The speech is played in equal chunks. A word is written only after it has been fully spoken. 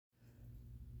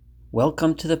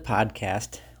Welcome to the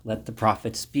podcast, Let the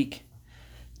Prophet Speak.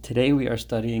 Today we are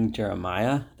studying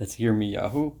Jeremiah, that's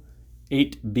Yirmiyahu,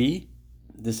 8b.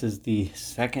 This is the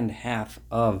second half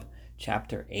of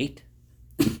chapter 8.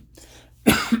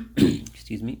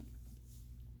 Excuse me.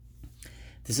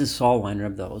 This is Saul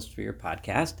Weinreb, the host for your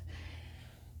podcast.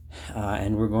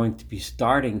 And we're going to be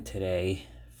starting today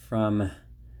from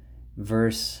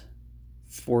verse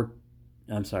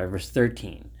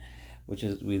 13. Which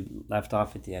is we left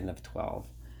off at the end of 12.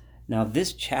 Now,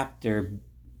 this chapter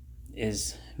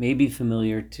is maybe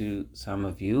familiar to some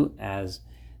of you as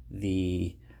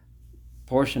the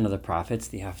portion of the prophets,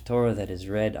 the Haftorah that is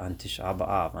read on Tisha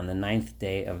B'Av, on the 9th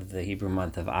day of the Hebrew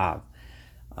month of Av.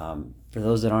 For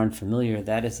those that aren't familiar,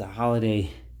 that is a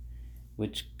holiday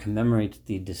which commemorates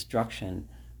the destruction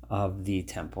of the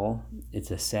temple.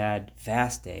 It's a sad,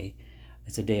 fast day.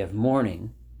 It's a day of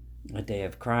mourning, a day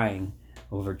of crying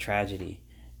over tragedy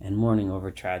and mourning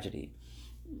over tragedy.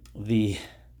 The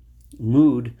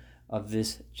mood of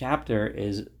this chapter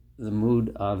is the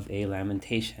mood of a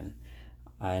lamentation,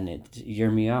 and it's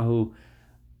Yirmiyahu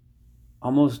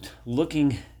almost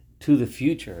looking to the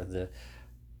future,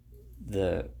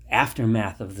 the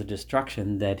aftermath of the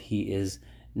destruction that he is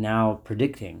now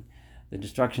predicting, the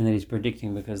destruction that he's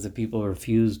predicting because the people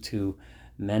refuse to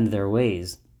mend their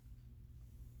ways,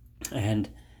 and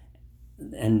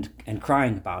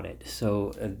crying about it.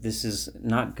 So this is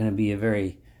not going to be a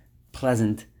very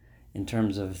pleasant in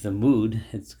terms of the mood.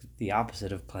 It's the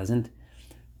opposite of pleasant,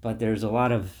 but there's a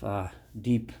lot of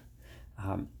deep,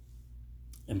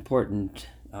 important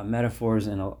metaphors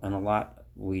and a lot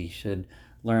we should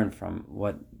learn from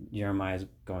what Jeremiah is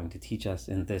going to teach us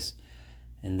in this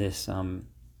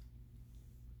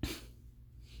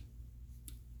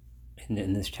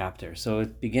chapter. So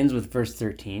it begins with verse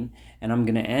 13, and I'm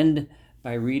going to end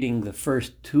by reading the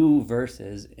first two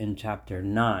verses in chapter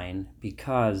 9,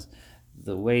 because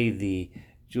the way the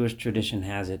Jewish tradition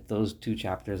has it, those two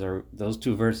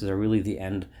verses are really the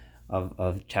end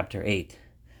of chapter 8.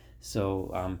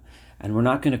 So, and we're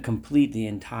not going to complete the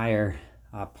entire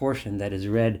portion that is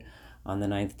read on the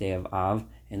 9th day of Av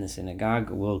in the synagogue.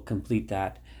 We'll complete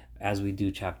that as we do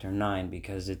chapter 9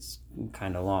 because it's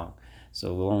kind of long.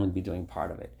 So we'll only be doing part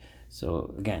of it.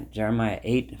 So again, Jeremiah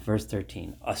 8, verse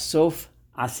 13. Asoph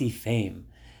Asifim.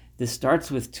 This starts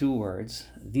with two words.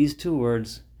 These two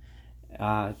words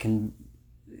can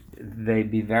they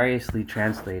be variously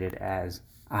translated as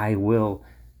I will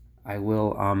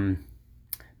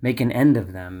make an end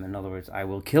of them. In other words, I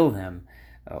will kill them,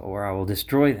 or I will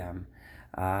destroy them.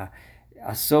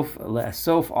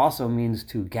 Asoph also means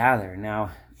to gather.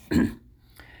 Now,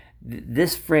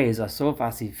 this phrase, Asoph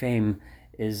Asifim,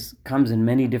 comes in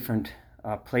many different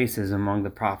places among the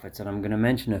prophets, and I'm going to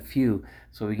mention a few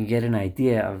so we can get an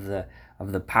idea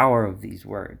of the power of these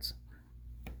words.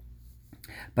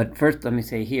 But first, let me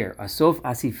say here, Asoph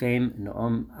Asifim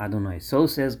Noam Adonai. So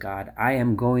says God, I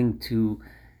am going to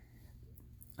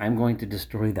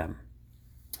destroy them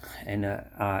in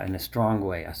a strong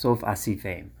way. Asoph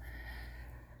Asifim.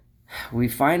 We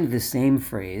find the same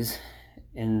phrase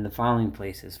in the following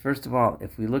places. First of all,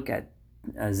 if we look at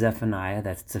Zephaniah,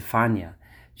 that's Zephaniah,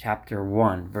 chapter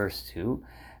 1, verse 2,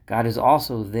 God is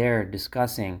also there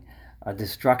discussing a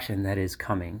destruction that is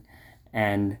coming,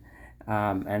 and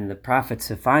the prophet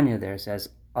Zephaniah there says,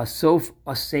 Asoph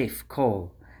Asef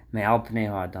Kol Me'al Pnei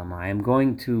Ha'adam. I am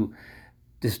going to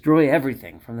destroy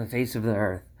everything from the face of the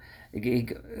earth.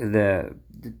 The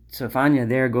Zephaniah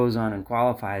there goes on and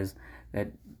qualifies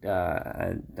that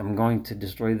I'm going to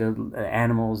destroy the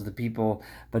animals, the people,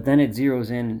 but then it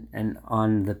zeroes in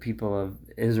on the people of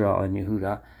Israel and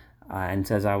Yehuda and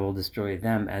says, I will destroy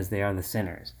them as they are the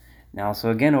sinners. Now, so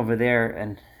again over there,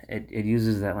 and it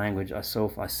uses that language,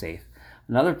 Asoph Asef.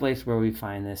 Another place where we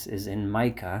find this is in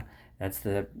Micah, that's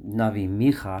the Navi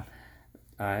Micha,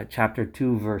 chapter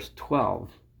 2, verse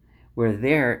 12, where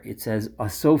there it says,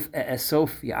 Asoph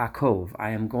Yaakov,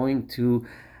 I am going to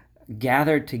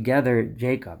gather together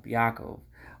Jacob, Yaakov.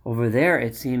 Over there,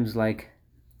 it seems like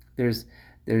there's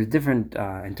different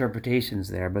interpretations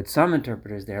there, but some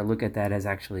interpreters there look at that as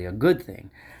actually a good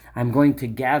thing. I'm going to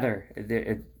gather.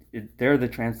 There, the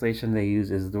translation they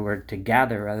use is the word to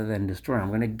gather rather than destroy. I'm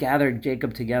going to gather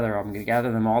Jacob together. I'm going to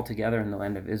gather them all together in the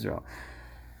land of Israel.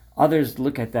 Others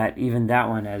look at that, even that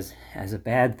one, as a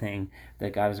bad thing,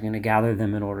 that God is going to gather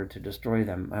them in order to destroy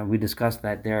them. We discussed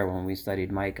that there when we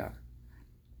studied Micah.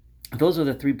 Those are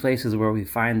the three places where we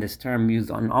find this term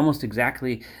used on almost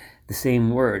exactly the same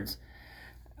words,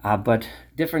 but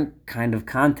different kind of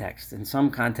context. In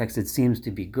some contexts it seems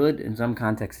to be good, in some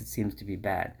contexts it seems to be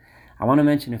bad. I want to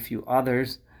mention a few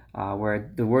others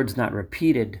where the word's not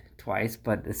repeated twice,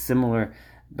 but it's similar,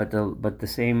 but the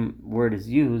same word is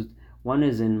used. One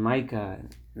is in Micah,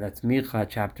 that's Micha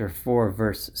chapter 4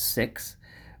 verse 6,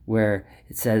 where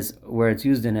it says, where it's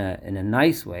used in a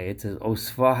nice way. It says,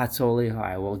 Osva hatzoliha,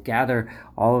 I will gather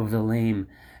all of the lame,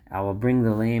 I will bring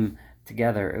the lame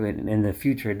together in the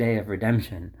future day of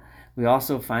redemption. We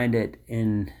also find it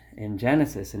in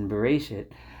Genesis, in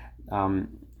Bereshit,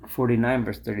 49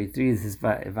 verse 33. This is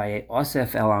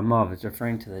Vayosef el Amav. It's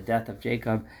referring to the death of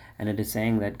Jacob, and it is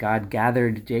saying that God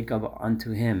gathered Jacob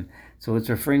unto him. So it's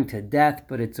referring to death,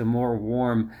 but it's a more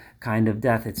warm kind of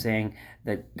death. It's saying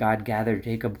that God gathered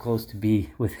Jacob close to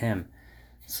be with him.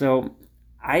 So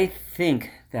I think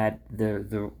that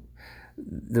the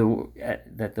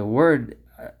word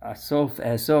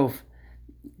asof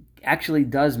actually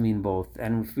does mean both.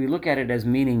 And if we look at it as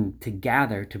meaning to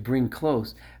gather, to bring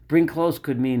close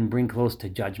could mean bring close to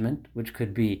judgment, which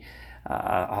could be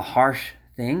a harsh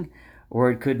thing,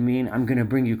 or it could mean I'm going to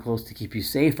bring you close to keep you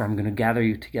safe, or I'm going to gather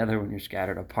you together when you're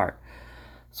scattered apart.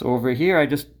 So over here, I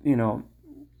just, and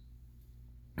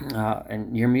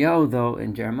Yirmiyahu, though,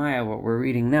 in Jeremiah, what we're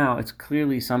reading now, it's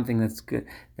clearly something that's good,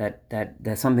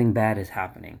 that something bad is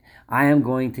happening. I am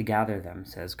going to gather them,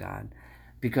 says God.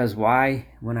 Because why?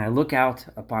 When I look out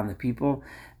upon the people,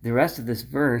 the rest of this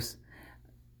verse,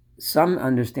 some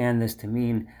understand this to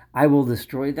mean I will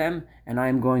destroy them, and I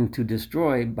am going to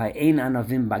destroy by ein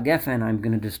anavim bagefen. I'm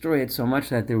going to destroy it so much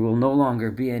that there will no longer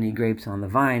be any grapes on the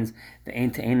vines. The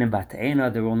ein te'enim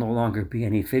bat'eina, there will no longer be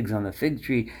any figs on the fig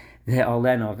tree. The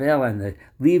olen ovel, and the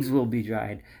leaves will be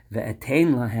dried. The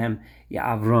etein lahem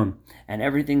ya'avrum, and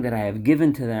everything that I have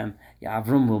given to them,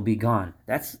 ya'avrum, will be gone.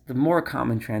 That's the more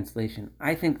common translation.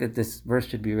 I think that this verse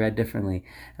should be read differently,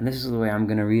 and this is the way I'm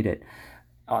going to read it.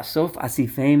 Sof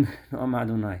asifeim no'am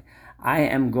Adonai. I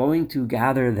am going to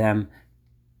gather them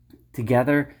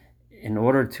together in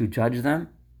order to judge them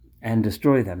and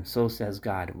destroy them. So says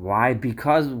God. Why?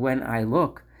 Because when I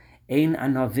look, ein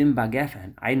anavim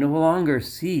bagefen, I no longer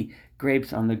see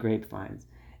grapes on the grapevines.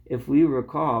 If we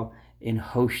recall in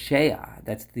Hosea,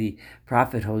 that's the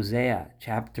prophet Hosea,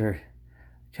 chapter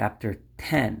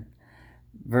 10,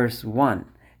 verse 1,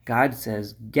 God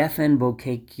says, Gefen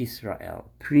bokek Yisrael,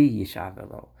 pri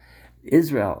yishavelo.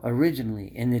 Israel originally,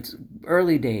 in its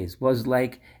early days, was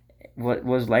like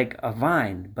a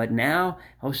vine, but now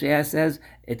Hosea says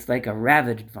it's like a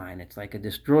ravaged vine, it's like a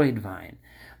destroyed vine.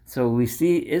 So we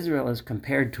see Israel as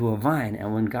compared to a vine,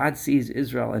 and when God sees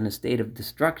Israel in a state of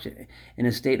destruction, in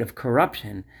a state of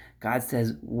corruption, God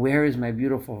says, where is my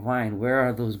beautiful vine? Where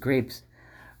are those grapes?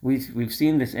 We've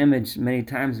seen this image many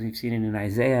times. We've seen it in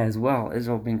Isaiah as well,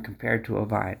 Israel being compared to a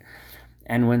vine.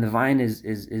 And when the vine is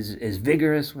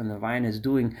vigorous, when the vine is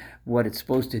doing what it's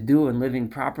supposed to do and living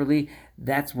properly,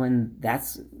 that's when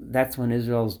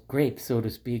Israel's grapes, so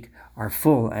to speak, are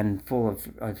full and full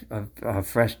of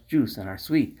fresh juice and are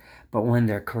sweet. But when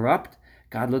they're corrupt,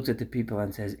 God looks at the people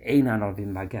and says, Ein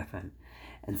anavim bagefen.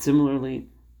 And similarly,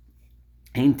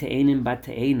 Ein te'enim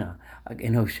bat'eina.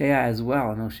 In Hosea as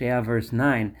well, in Hosea verse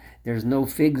 9, there's no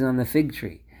figs on the fig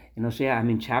tree. In Hosea,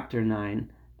 chapter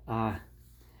 9,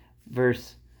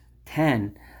 verse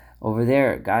 10, over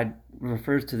there, God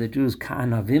refers to the Jews,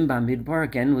 Ka'anavim ba'midbar,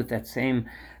 again with that same,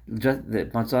 the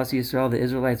Matzos Yisrael, the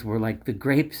Israelites were like the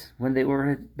grapes when they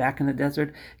were back in the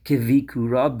desert,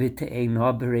 Kivikura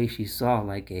b'te'ena bereshi, saw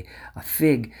like a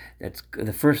fig, that's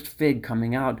the first fig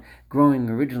coming out, growing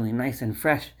originally nice and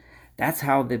fresh. That's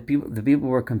how the people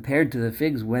were compared to the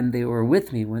figs when they were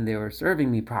with me, when they were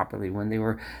serving me properly, when they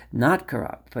were not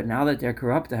corrupt. But now that they're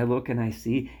corrupt, I look and I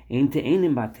see, ein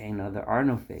te'enim bat'eina, there are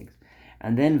no figs.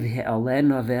 And then v'he'oleh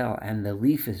novel, and the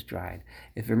leaf is dried.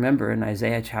 If you remember in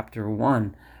Isaiah chapter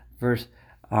 1, verse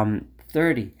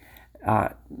 30,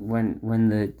 when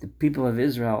the people of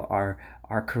Israel are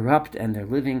corrupt and they're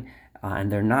living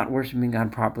and they're not worshiping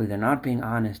God properly, they're not being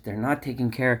honest, they're not taking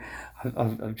care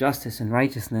of justice and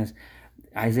righteousness,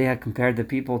 Isaiah compared the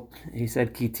people, he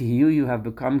said, Ki tihiyu, you have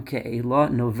become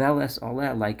ke'elah noveles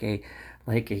oleh,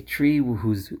 like a tree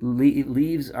whose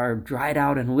leaves are dried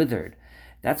out and withered.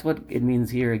 That's what it means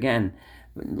here again.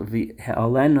 And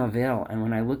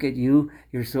when I look at you,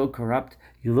 you're so corrupt,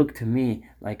 you look to me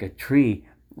like a tree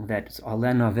that's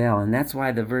oleh novel. And that's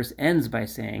why the verse ends by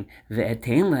saying,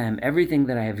 Ve'etein lahem, everything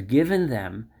that I have given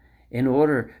them,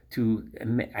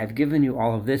 I've given you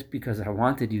all of this because I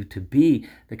wanted you to be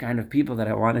the kind of people that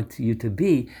I wanted you to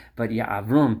be, but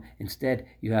ya'avrum, instead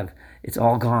it's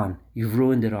all gone. You've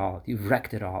ruined it all. You've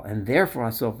wrecked it all. And therefore,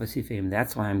 asof asifim,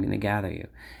 that's why I'm going to gather you.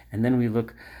 And then we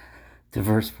look to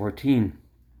verse 14.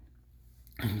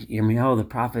 Yirmiyahu, the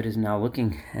prophet, is now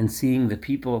looking and seeing the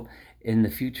people in the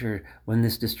future when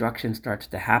this destruction starts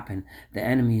to happen. The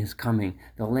enemy is coming.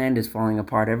 The land is falling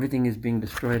apart. Everything is being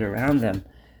destroyed around them.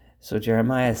 So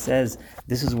Jeremiah says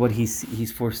this is what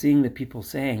he's foreseeing the people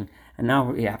saying. And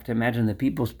now we have to imagine the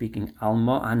people speaking.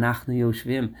 Alma anachnu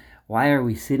yoshvim. Why are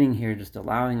we sitting here just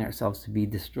allowing ourselves to be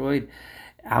destroyed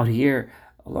out here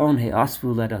alone? Hey,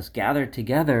 asfu, let us gather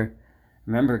together.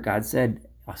 Remember, God said,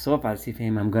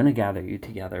 I'm going to gather you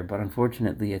together, but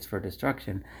unfortunately it's for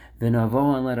destruction.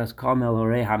 V'navo, and let us call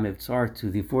Melorei HaMivtzar, to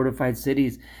the fortified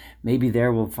cities. Maybe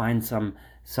there we'll find some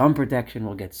protection,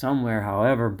 we'll get somewhere,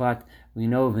 however, but we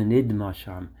know V'nid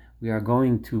Masham, we are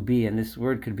going to be, and this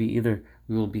word could be either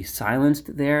we will be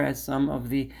silenced there, as some of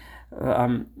the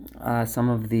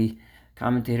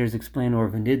commentators explain, or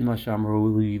V'nid Masham, or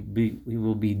we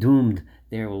will be doomed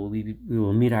there, we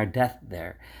will meet our death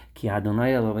there. Ki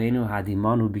Adonai Eloheinu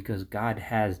hadimanu, because God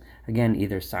has, again,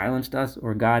 either silenced us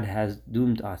or God has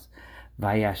doomed us.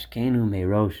 Vayashkenu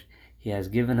meirosh, He has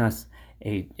given us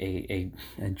a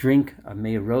drink. A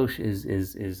meirosh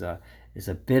is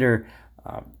a bitter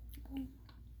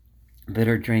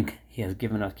drink. He has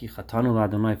given us, Ki chatanu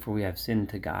Adonai, for we have sinned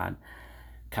to God.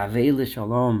 Kavei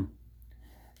l'shalom.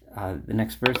 The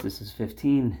next verse, this is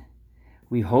 15.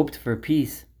 We hoped for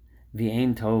peace,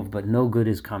 v'ein tov, but no good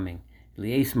is coming.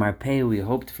 Li'es marpeh, we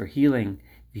hoped for healing,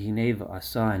 v'hinei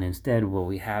asa, and instead what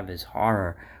we have is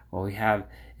horror. What we have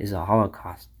is a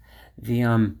Holocaust.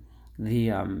 The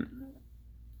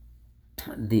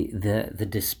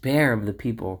despair of the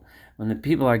people, when the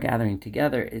people are gathering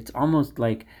together, it's almost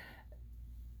like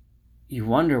you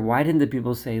wonder, why didn't the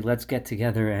people say, let's get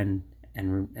together and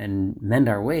mend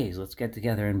our ways, let's get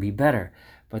together and be better?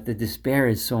 But the despair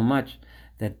is so much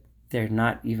that they're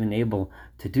not even able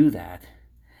to do that.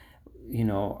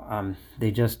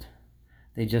 They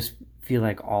just feel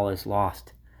like all is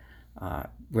lost,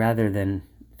 rather than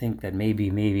think that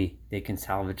maybe they can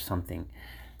salvage something.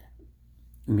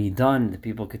 Midan, the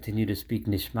people continue to speak,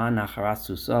 Nishma nacharat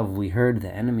susav, we heard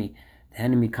the enemy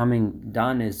coming.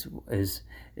 Dan is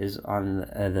on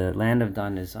the land of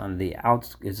Dan is on the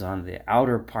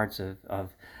outer parts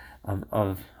of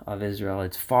Israel.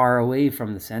 It's far away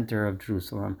from the center of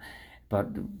Jerusalem. But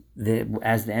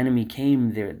as the enemy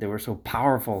came, they were so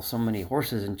powerful, so many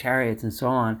horses and chariots and so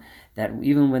on, that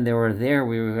even when they were there,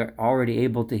 we were already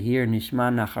able to hear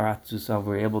Nishma nacharat susav. We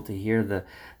were able to hear the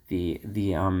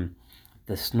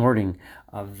snorting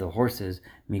of the horses.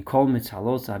 Mikol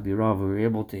mitzalos abirav, we were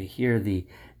able to hear the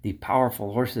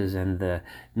powerful horses and the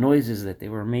noises that they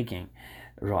were making.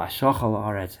 Ro'ashachal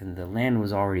haaretz, and the land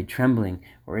was already trembling.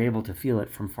 We were able to feel it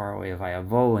from far away.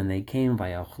 Vayavo, and they came,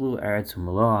 vayachlu eretz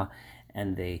u'maloa,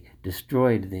 and they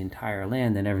destroyed the entire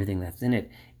land and everything that's in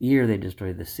it. They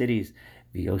destroyed the cities,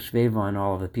 v'yoshveva, and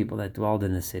all of the people that dwelled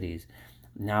in the cities.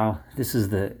 Now, this is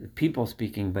the people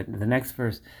speaking, but the next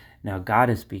verse, now God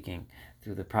is speaking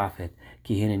through the prophet.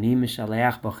 Ki hineni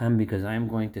mishaleach bachem, because I am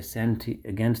going to send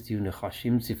against you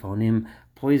nechashim tzifonim,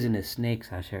 poisonous snakes,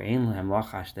 asher ein lahem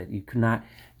lachash, that you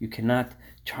cannot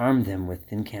charm them with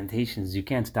incantations. You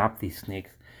can't stop these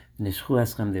snakes. Nishu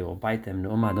eschem, they will bite them.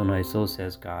 No'om Adonai, so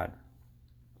says God.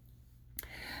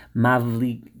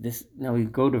 Mavli, this, now we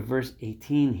go to verse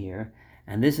 18 here,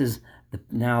 and this is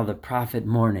now the prophet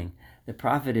mourning. The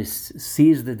prophet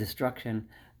sees the destruction.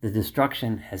 The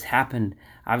destruction has happened.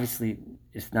 Obviously,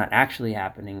 it's not actually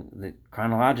happening.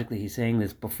 Chronologically, he's saying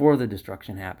this before the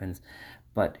destruction happens,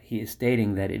 but he is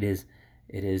stating that it is.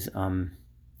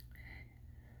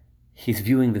 He's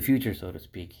viewing the future, so to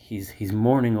speak. He's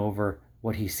mourning over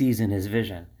what he sees in his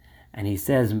vision, and he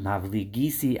says,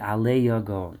 "Mavligisi ale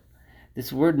yagon."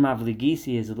 This word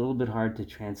 "mavligisi" is a little bit hard to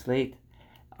translate.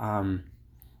 I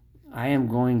am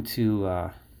going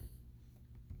to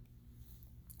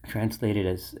translate it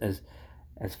as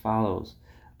follows.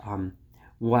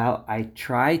 While I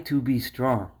try to be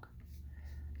strong,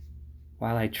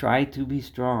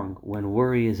 when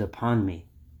worry is upon me,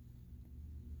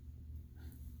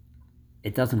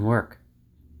 it doesn't work,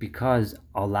 because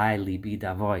alai libi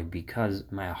davoi, because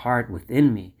my heart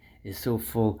within me is so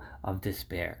full of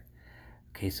despair.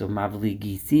 Okay, so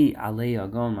mavligisi ale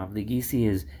yagon. Mavligisi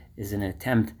is an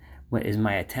attempt. Is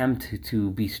my attempt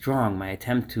to be strong, my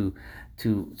attempt to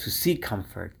seek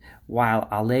comfort, while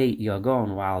ale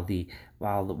yagon, while the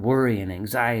worry and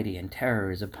anxiety and terror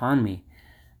is upon me.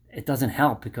 It doesn't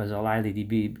help, because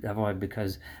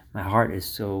because my heart is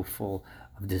so full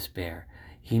of despair.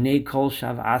 Hine kol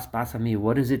shav'as basami.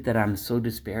 What is it that I'm so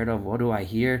despaired of? What do I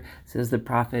hear? Says the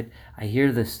prophet, I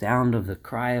hear the sound of the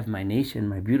cry of my nation,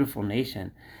 my beautiful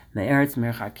nation. Me'eretz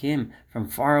merchakim, from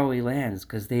faraway lands,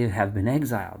 because they have been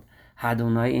exiled.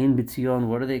 Hadonai ein b'tzion.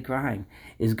 What are they crying?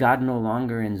 Is God no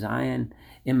longer in Zion?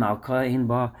 Is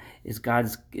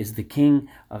the king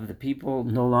of the people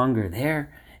no longer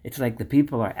there? It's like the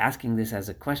people are asking this as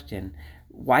a question.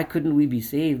 Why couldn't we be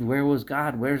saved? Where was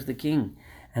God? Where's the king?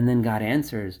 And then God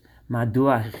answers, why are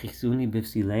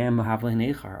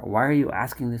you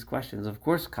asking these questions? Of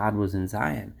course God was in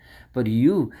Zion, but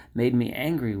you made me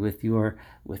angry with your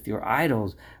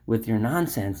idols, with your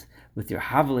nonsense, with your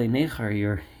Havle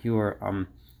Nechar,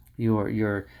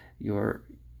 your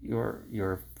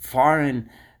foreign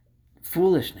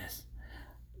foolishness.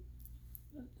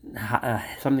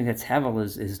 Something that's hevel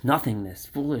is nothingness,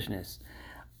 foolishness.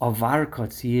 Avar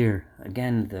kotzir,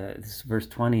 again, this verse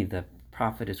 20, the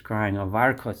prophet is crying,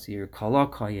 Avar kotzir, kala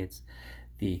koyetz,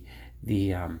 the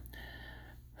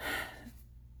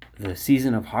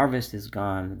season of harvest is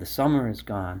gone, the summer is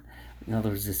gone. In other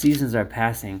words, the seasons are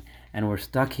passing, and we're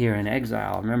stuck here in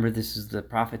exile. Remember, this is the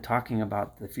prophet talking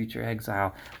about the future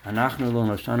exile. Anachnu lo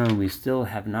noshanu, we still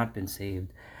have not been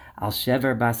saved. Al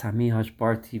shever bas hami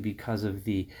hashbarti, because of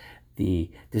the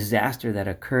disaster that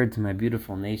occurred to my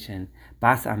beautiful nation.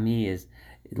 Bas ami it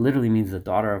literally means the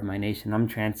daughter of my nation. I'm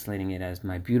translating it as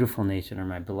my beautiful nation or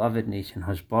my beloved nation.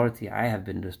 Hashbarti, I have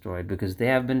been destroyed, because they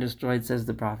have been destroyed, says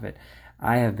the prophet.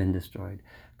 I have been destroyed.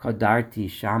 Kodarti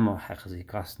shamo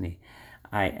hechzikosni.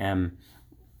 I am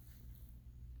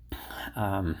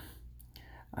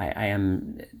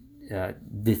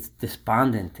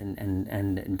despondent,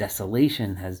 and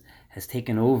desolation has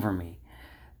taken over me.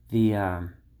 The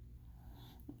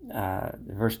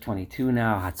verse 22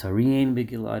 now, Hatzarien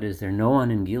begilad, is there no one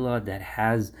in Gilad that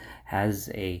has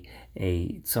a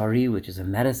tzari, which is a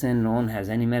medicine? No one has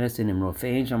any medicine. In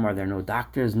Rofein Sham, are there no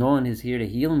doctors? No one is here to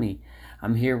heal me.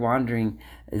 I'm here wandering.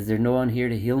 Is there no one here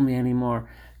to heal me anymore?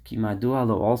 Is there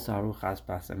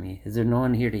no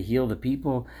one here to heal the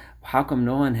people? How come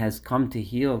no one has come to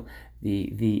heal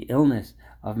the illness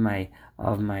of my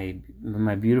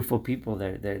beautiful people?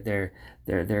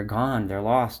 They're gone. They're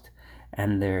lost,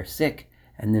 and they're sick,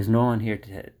 and there's no one here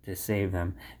to save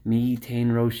them. Mi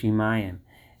tain roshi mayim.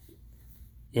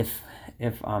 If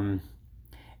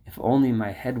only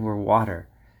my head were water.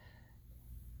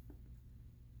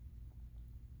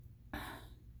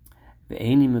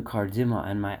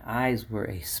 And my eyes were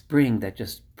a spring that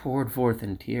just poured forth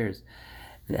in tears.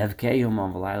 That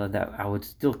I would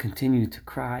still continue to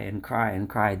cry and cry and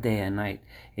cry day and night.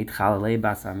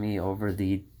 Over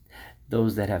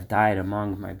those that have died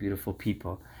among my beautiful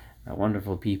people, my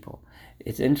wonderful people.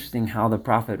 It's interesting how the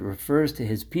prophet refers to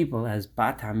his people as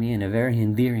Bat Ami in a very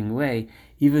endearing way,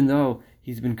 even though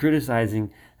he's been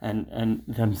criticizing and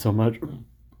them so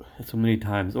many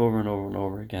times, over and over and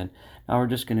over again. Now we're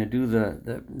just going to do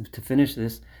to finish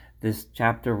this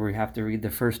chapter, we have to read the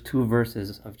first 2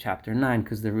 verses of chapter 9,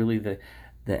 because they're really the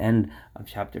end of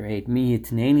chapter 8.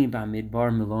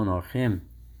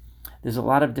 There's a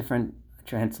lot of different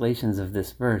translations of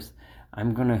this verse.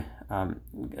 I'm going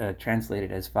to translate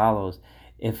it as follows.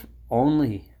 If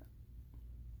only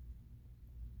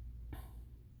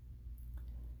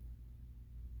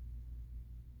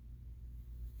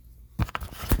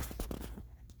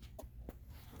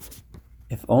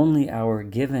I were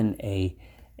given a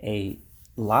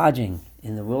lodging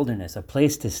in the wilderness, a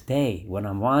place to stay when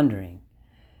I'm wandering.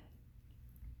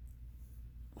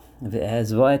 I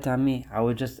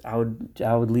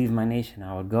would leave my nation.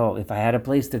 I would go. If I had a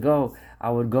place to go,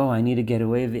 I would go. I need to get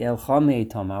away. I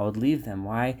would leave them.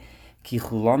 Why?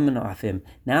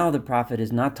 Now the prophet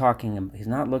is not talking. He's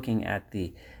not looking at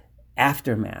the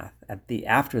aftermath,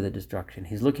 after the destruction.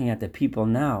 He's looking at the people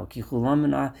now.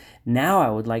 Now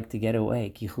I would like to get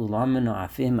away.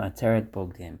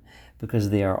 Because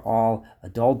they are all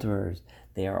adulterers.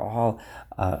 They are all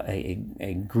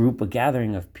a group, a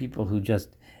gathering of people who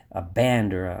just a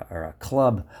band or a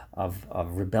club of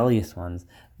rebellious ones.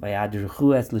 They are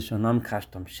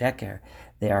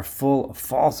full of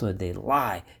falsehood. They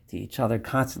lie to each other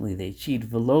constantly. They cheat.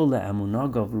 There's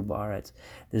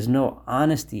no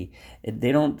honesty.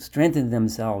 They don't strengthen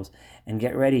themselves and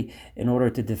get ready in order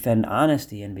to defend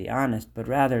honesty and be honest, but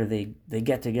rather they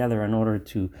get together in order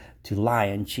to lie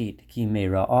and cheat.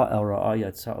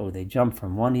 They jump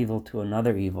from one evil to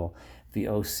another evil.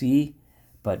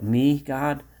 But me,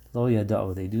 God, lo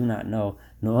yada'u, they do not know.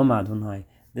 No'am Adonai.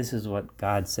 This is what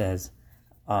God says.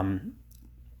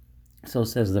 So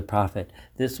says the prophet.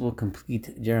 This will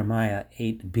complete Jeremiah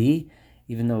 8b,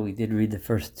 even though we did read the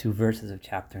first 2 verses of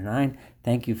chapter 9.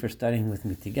 Thank you for studying with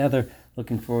me together.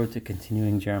 Looking forward to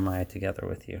continuing Jeremiah together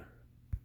with you.